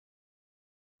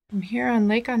I'm here on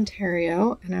Lake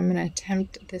Ontario and I'm going to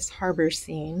attempt this harbor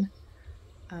scene.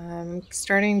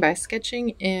 Starting by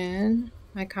sketching in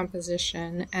my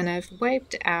composition, and I've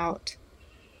wiped out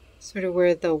sort of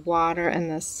where the water and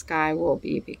the sky will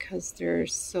be because they're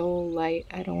so light.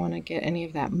 I don't want to get any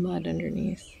of that mud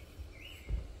underneath.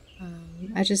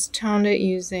 I just toned it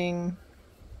using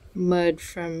mud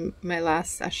from my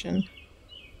last session.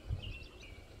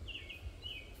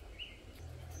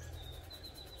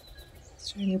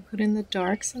 Starting to put in the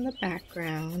darks in the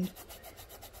background.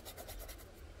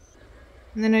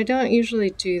 And then I don't usually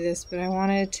do this, but I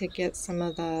wanted to get some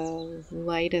of the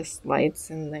lightest lights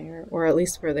in there, or at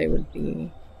least where they would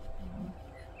be.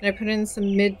 And I put in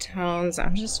some mid-tones.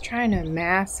 I'm just trying to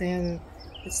mass in.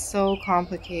 It's so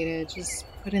complicated. Just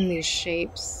put in these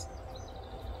shapes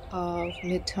of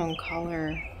mid-tone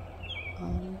color.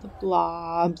 The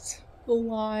blobs, the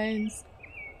lines.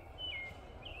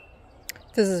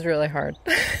 This is really hard.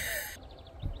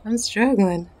 I'm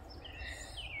struggling.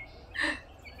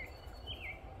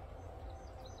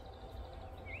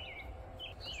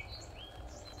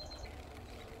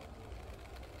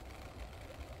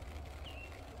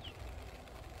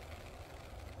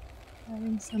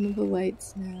 Having some of the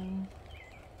lights now.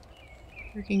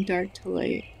 Working dark to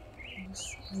light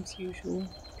as usual.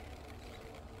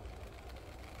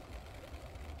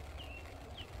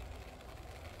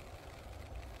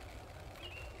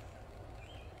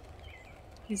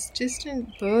 These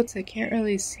distant boats, I can't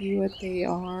really see what they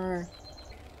are.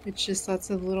 It's just lots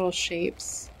of little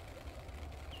shapes.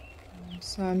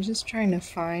 So I'm just trying to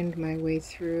find my way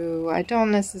through. I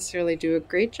don't necessarily do a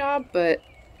great job, but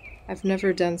I've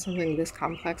never done something this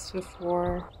complex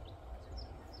before.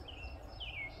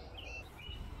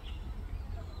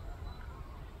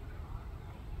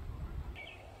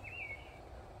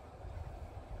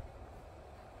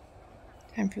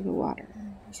 Time for the water.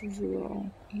 This is a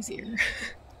little easier.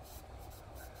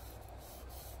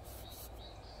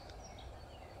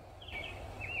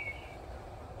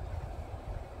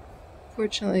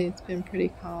 Fortunately, it's been pretty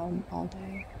calm all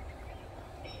day.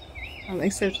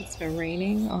 Except it's been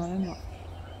raining on and off.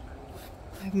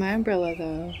 I have my umbrella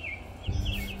though.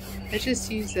 I just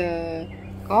use a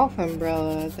golf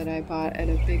umbrella that I bought at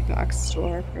a big box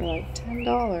store for like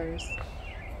 $10.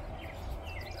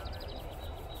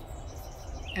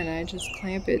 And I just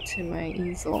clamp it to my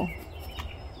easel.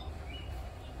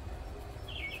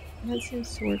 And that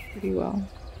seems to work pretty well.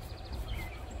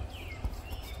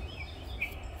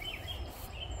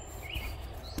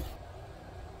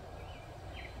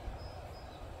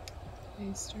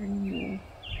 Okay, starting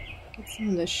to get some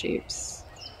of the shapes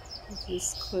of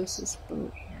this closest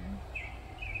boat here.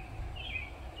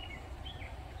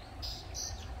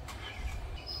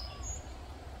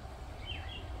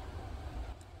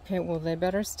 Okay, well, they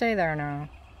better stay there now.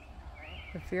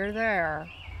 If you're there.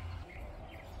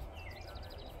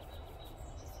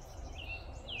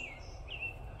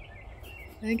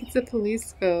 I think it's a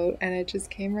police boat and it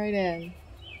just came right in.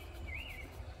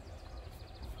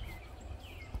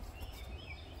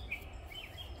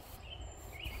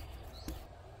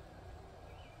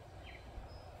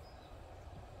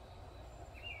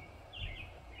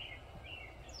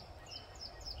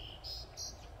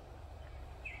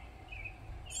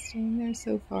 Staying there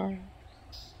so far.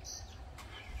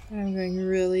 But I'm going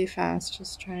really fast,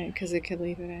 just trying, because it could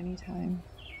leave at any time.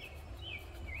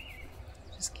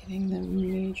 Just getting the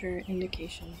major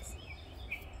indications.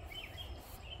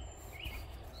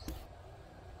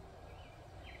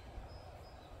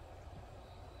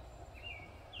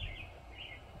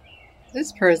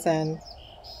 This person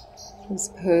was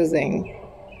posing.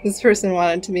 This person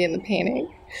wanted to be in the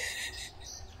painting.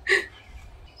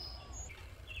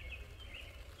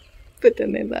 But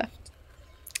then they left.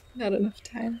 Not enough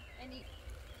time.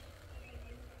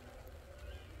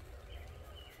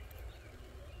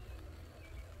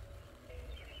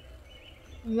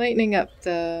 I'm lightening up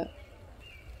the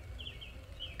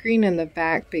green in the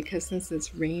back because since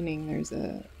it's raining, there's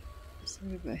a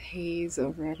sort of a haze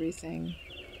over everything.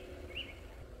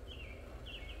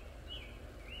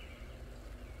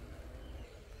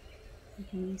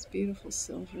 Making these beautiful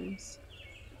silvers.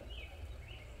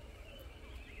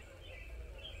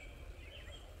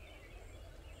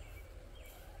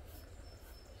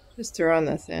 Just throwing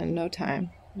this in, no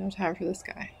time. No time for this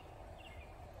guy.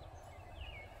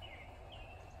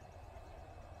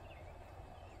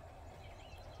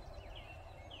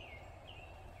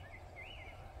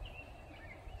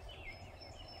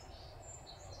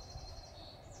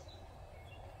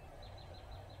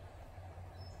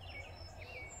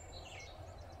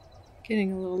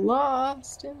 Getting a little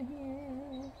lost in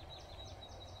here.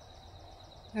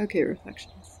 Okay,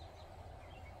 reflections.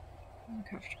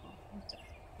 uncomfortable with that.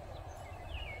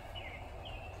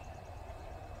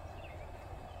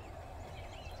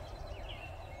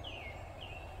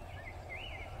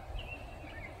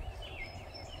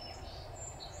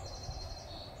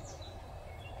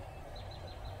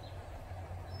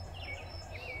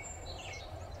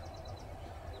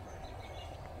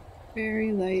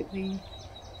 Very lightly,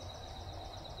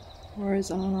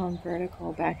 horizontal and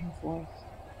vertical, back and forth.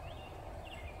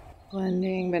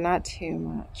 Blending, but not too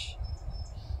much.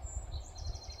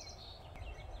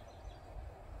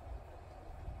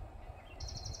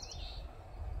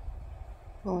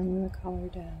 Pulling the color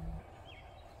down.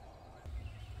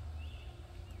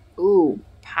 Ooh,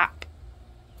 pop.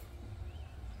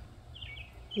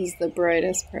 This is the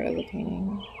brightest part of the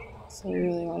painting, so I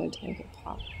really wanted to make it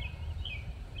pop.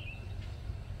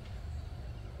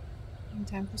 And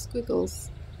time for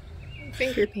squiggles and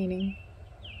finger painting.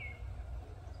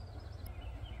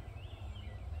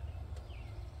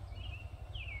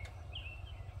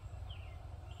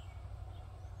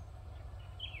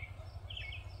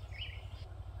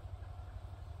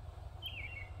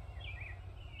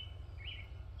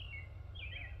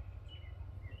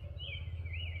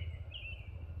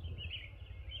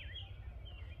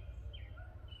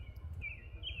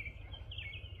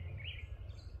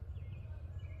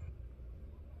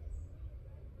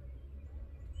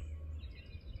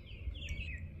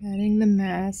 Adding the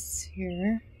masts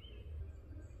here.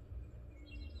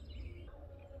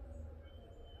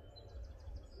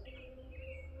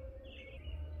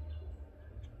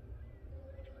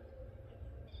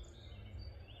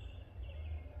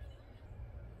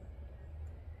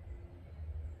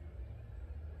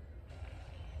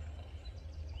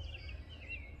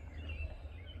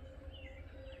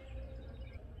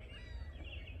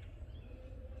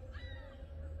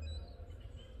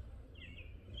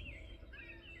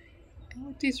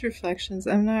 With these reflections,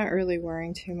 I'm not really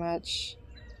worrying too much.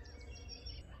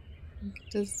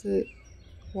 Does the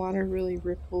water really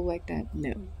ripple like that?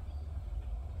 No.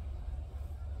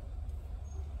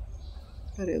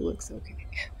 But it looks okay.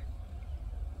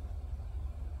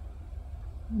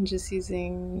 I'm just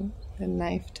using the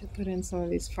knife to put in some of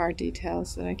these far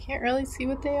details that I can't really see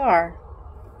what they are.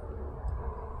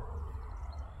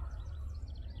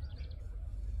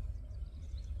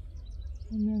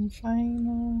 And then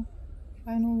final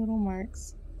little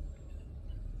marks.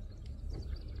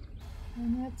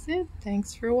 And that's it.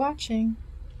 Thanks for watching.